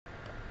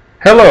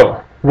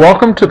Hello,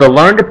 welcome to the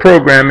Learn to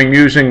Programming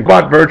Using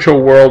Robot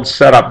Virtual World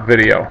Setup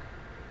video.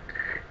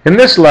 In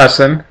this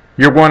lesson,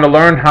 you're going to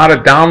learn how to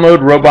download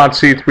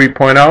ROBOTC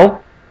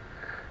 3.0,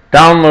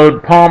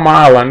 download Palm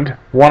Island,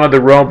 one of the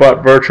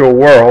Robot Virtual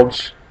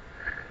Worlds.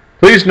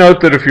 Please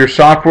note that if your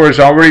software is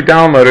already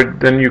downloaded,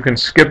 then you can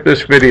skip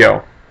this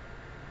video.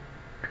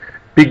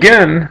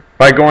 Begin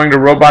by going to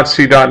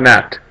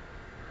robotc.net.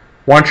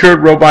 Once you're at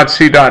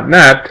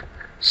robotc.net,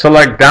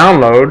 select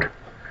Download,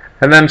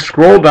 and then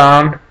scroll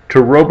down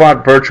to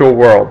Robot Virtual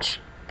Worlds.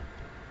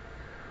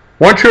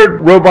 Once you're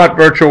at Robot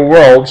Virtual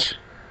Worlds,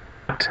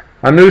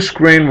 a new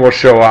screen will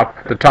show up.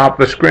 At the top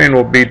of the screen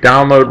will be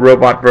Download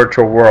Robot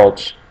Virtual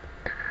Worlds.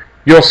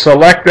 You'll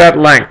select that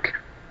link.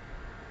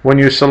 When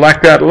you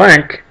select that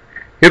link,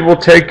 it will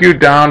take you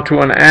down to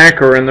an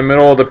anchor in the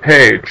middle of the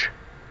page.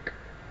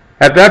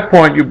 At that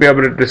point, you'll be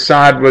able to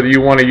decide whether you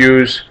want to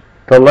use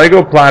the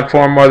Lego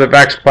platform or the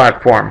VEX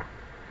platform.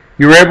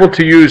 You're able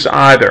to use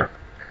either.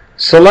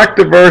 Select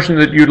the version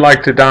that you'd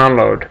like to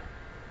download.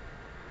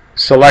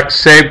 Select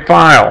Save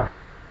File.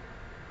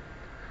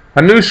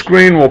 A new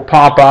screen will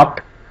pop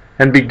up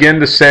and begin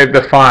to save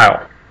the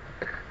file.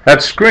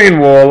 That screen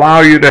will allow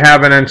you to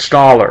have an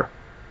installer.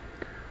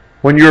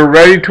 When you're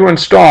ready to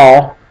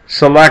install,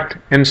 select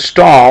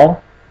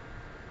Install,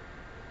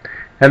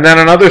 and then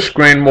another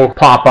screen will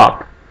pop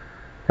up.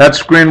 That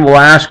screen will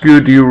ask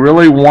you, do you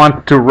really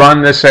want to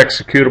run this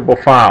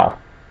executable file?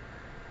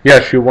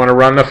 Yes, you want to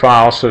run the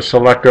file, so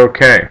select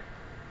OK.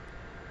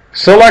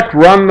 Select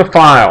Run the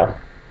File.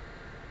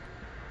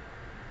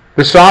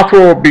 The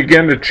software will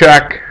begin to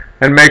check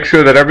and make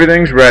sure that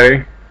everything's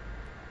ready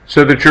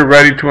so that you're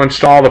ready to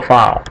install the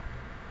file.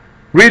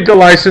 Read the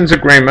license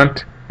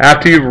agreement.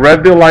 After you've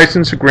read the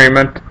license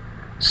agreement,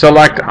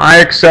 select I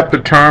accept the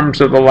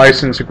terms of the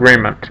license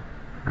agreement.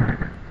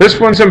 This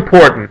one's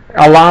important.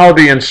 Allow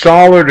the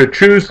installer to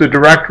choose the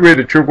directory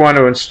that you're going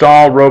to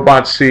install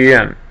ROBOTC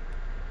in.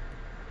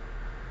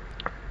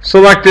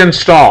 Select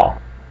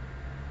Install.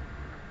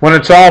 When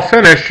it's all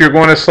finished, you're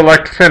going to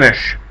select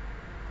Finish.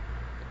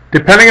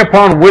 Depending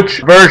upon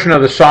which version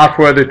of the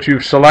software that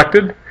you've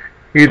selected,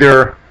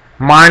 either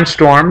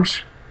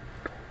Mindstorms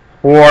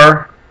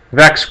or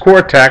VEX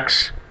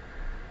Cortex,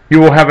 you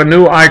will have a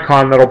new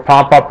icon that will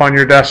pop up on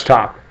your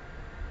desktop.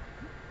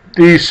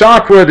 The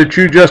software that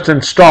you just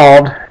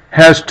installed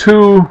has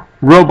two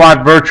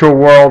Robot Virtual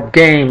World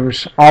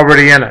games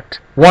already in it.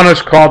 One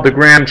is called the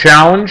Grand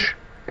Challenge,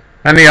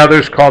 and the other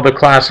is called the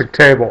Classic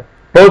Table.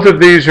 Both of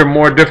these are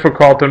more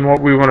difficult than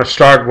what we want to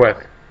start with.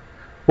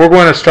 We're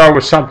going to start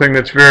with something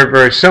that's very,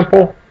 very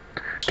simple.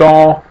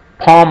 Install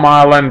Palm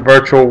Island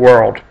Virtual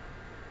World.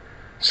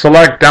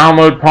 Select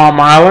Download Palm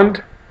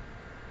Island.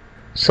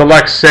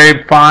 Select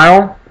Save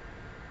File.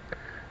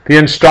 The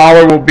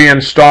installer will be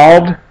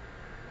installed.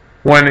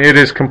 When it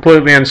is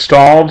completely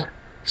installed,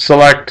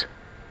 select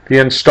the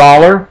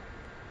installer.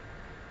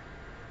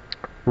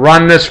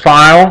 Run this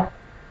file.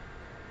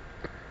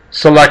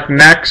 Select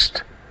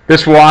Next.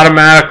 This will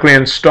automatically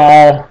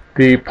install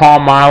the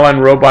Palm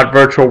Island Robot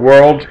Virtual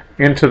World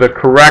into the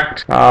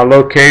correct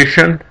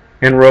location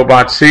in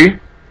ROBOTC.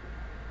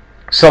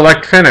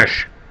 Select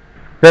Finish.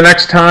 The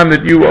next time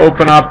that you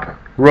open up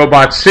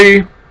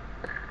ROBOTC,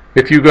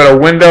 if you go to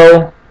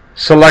Window,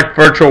 select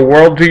Virtual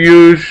World to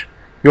use,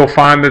 you'll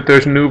find that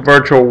there's a new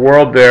virtual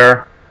world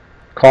there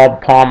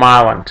called Palm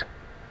Island.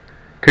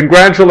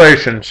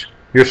 Congratulations!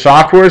 Your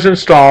software is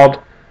installed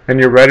and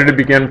you're ready to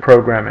begin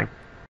programming.